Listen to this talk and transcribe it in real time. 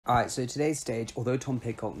Alright, so today's stage, although Tom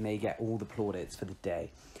Pidcock may get all the plaudits for the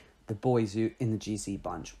day, the boys who in the GC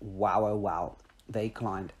bunch, wow, oh wow, they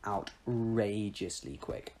climbed outrageously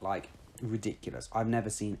quick. Like, ridiculous. I've never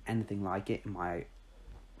seen anything like it in my,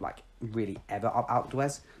 really ever up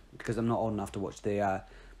outdoors, because I'm not old enough to watch the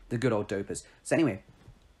good old dopers. So anyway,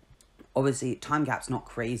 obviously, time gap's not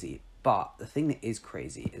crazy, but the thing that is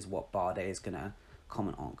crazy is what Bardet is going to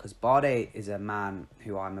comment on, because Bardet is a man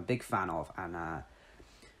who I'm a big fan of, and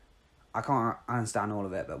I can't understand all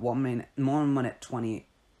of it, but 1 minute 20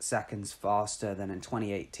 seconds faster than in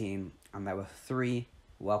 2018, and there were 3.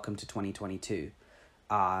 Welcome to 2022.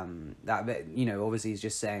 That bit, obviously he's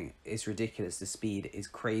just saying it's ridiculous. The speed is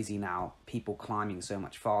crazy now. People climbing so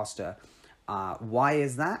much faster. Why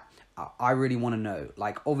is that? I really want to know.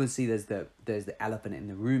 Like, obviously there's the elephant in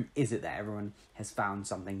the room. Is it that everyone has found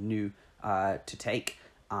something new to take?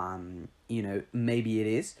 Maybe it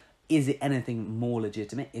is. Is it anything more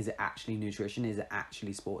legitimate? Is it actually nutrition? Is it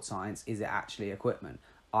actually sports science? Is it actually equipment?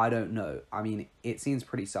 I don't know. I mean, it seems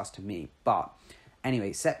pretty sus to me. But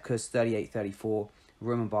anyway, Sepkus 38.34,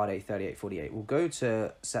 Roman Bardet 38.48. We'll go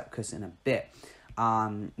to Sepkus in a bit.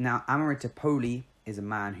 Now, Amarita Poli is a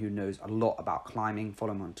man who knows a lot about climbing.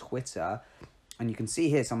 Follow him on Twitter. And you can see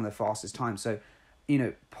here some of the fastest times. So,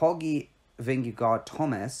 Poggi, Vingegaard,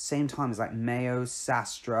 Thomas, same time as like Mayo,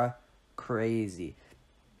 Sastra, crazy.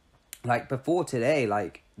 Like, before today,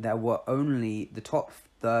 there were only the top,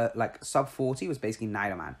 sub 40 was basically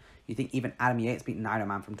Nidoman. You think even Adam Yates beat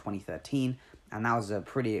Nidoman from 2013, and that was a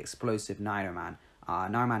pretty explosive Nidoman.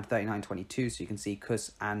 Nidoman 39.22, so you can see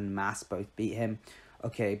Kuss and Mass both beat him.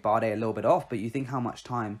 Okay, Bardet a little bit off, but you think how much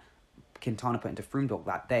time Quintana put into Froomdog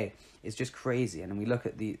that day. It's just crazy. And then we look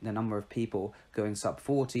at the number of people going sub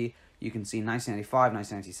 40. You can see 1995,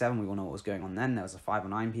 1997, we all know what was going on then. There was 5 or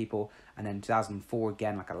 9 people. And then 2004,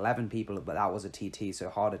 again, 11 people, but that was a TT, so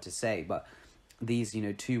harder to say. But these,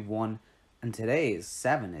 2, 1, and today is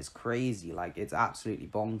 7 is crazy. It's absolutely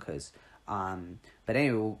bonkers. But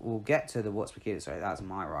anyway, we'll get to the what's Wikipedia. Sorry, that's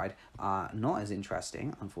my ride. Not as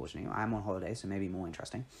interesting, unfortunately. I am on holiday, so maybe more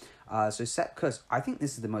interesting. So Sepkus, I think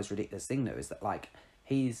this is the most ridiculous thing, though, is that,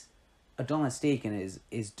 he's a domestique and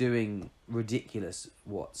is doing ridiculous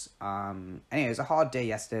watts. Anyway, it was a hard day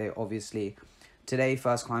yesterday, obviously. Today,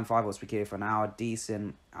 first climb 5 what's Wikipedia for an hour,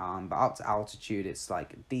 decent. But up to altitude, it's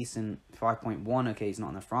decent 5.1. Okay, he's not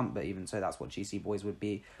in the front, but even so, that's what GC boys would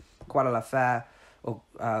be. Quadra La Fer, or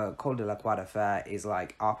Col de la Quadra Fer is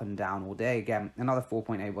up and down all day. Again, another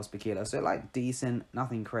 4.8 watts per kilo. So decent,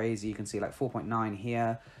 nothing crazy. You can see 4.9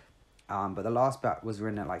 here. But the last bet was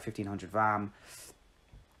ridden at 1500 VAM.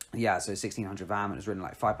 Yeah, so 1600 VAM, and it was ridden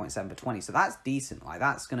 5.7 per 20. So that's decent.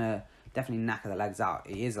 That's gonna definitely knacker the legs out.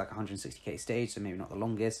 It is 160k stage, so maybe not the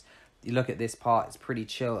longest. You look at this part, it's pretty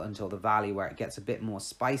chill until the valley where it gets a bit more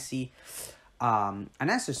spicy. And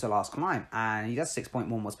that's just the last climb, and he does 6.1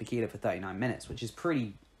 watts per kilo for 39 minutes, which is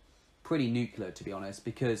pretty nuclear, to be honest,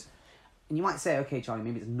 because, and you might say, okay, Charlie,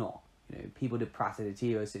 maybe it's not. People did Prata de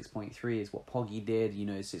Tio, 6.3 is what Poggi did,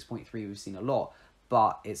 6.3 we've seen a lot,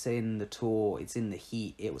 but it's in the Tour, it's in the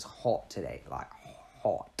heat. It was hot today,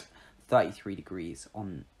 hot, 33 degrees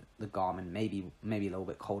on the Garmin, maybe a little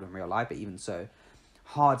bit cold in real life, but even so,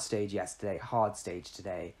 hard stage yesterday, hard stage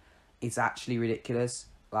today. It's actually ridiculous.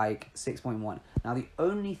 6.1. Now, the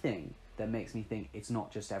only thing that makes me think it's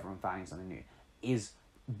not just everyone finding something new is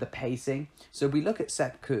the pacing. So if we look at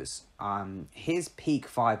Sepp Kuss, his peak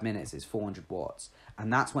 5 minutes is 400 watts,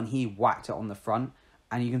 and that's when he whacked it on the front.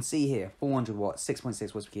 And you can see here, 400 watts,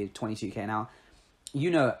 6.6 watts per kilo, 22k an hour.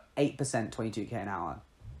 8% 22k an hour.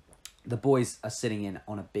 The boys are sitting in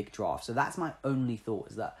on a big draft. So that's my only thought,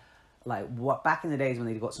 is that, what back in the days when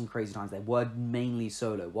they got some crazy times, they were mainly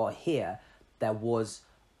solo. While here, there was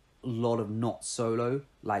a lot of not solo.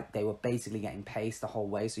 They were basically getting paced the whole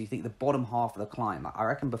way. So you think the bottom half of the climb, I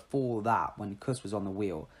reckon before that, when Kuss was on the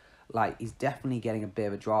wheel, he's definitely getting a bit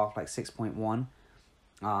of a draft, 6.1.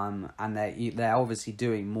 And they're obviously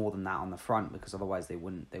doing more than that on the front, because otherwise they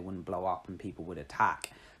wouldn't blow up and people would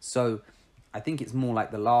attack. So I think it's more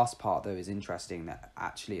the last part, though, is interesting, that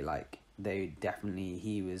actually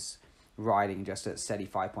he was riding just at steady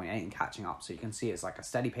 5.8 and catching up. So you can see it's a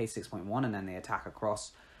steady pace 6.1, and then they attack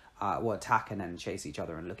across, attack and then chase each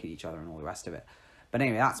other and look at each other and all the rest of it. But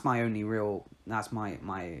anyway, that's my only that's my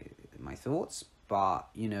thoughts. But,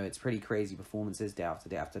 it's pretty crazy performances day after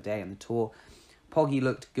day after day. And the Tour, Poggi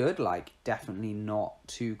looked good, definitely not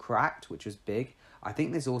too cracked, which was big. I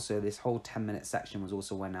think this whole 10-minute section was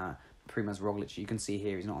also when Primoz Roglic, you can see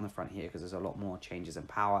here, he's not on the front here because there's a lot more changes in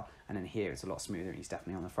power. And then here it's a lot smoother and he's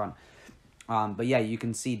definitely on the front. But yeah, you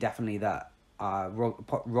can see definitely that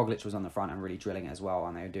Roglic was on the front and really drilling it as well,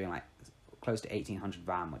 and they were doing like close to 1800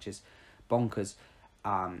 VAM, which is bonkers,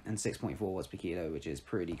 and 6.4 watts per kilo, which is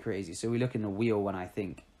pretty crazy. So we look in the wheel when I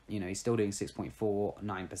think, you know, he's still doing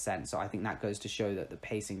 6.49%, so I think that goes to show that the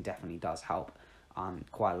pacing definitely does help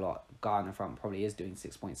quite a lot. Guy on the front probably is doing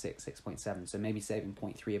 6.6, 6.7, so maybe saving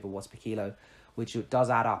 0.3 of a watts per kilo, which does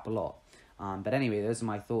add up a lot. But anyway, those are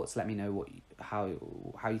my thoughts. Let me know how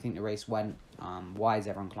you think the race went. Why is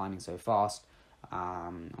everyone climbing so fast?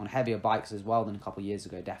 On heavier bikes as well than a couple of years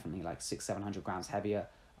ago, definitely like 600-700 grams heavier,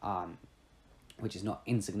 which is not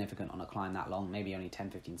insignificant on a climb that long, maybe only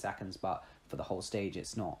 10-15 seconds, but for the whole stage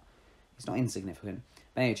it's not insignificant.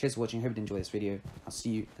 But anyway, cheers for watching. Hope you enjoyed this video. I'll see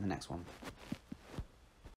you in the next one.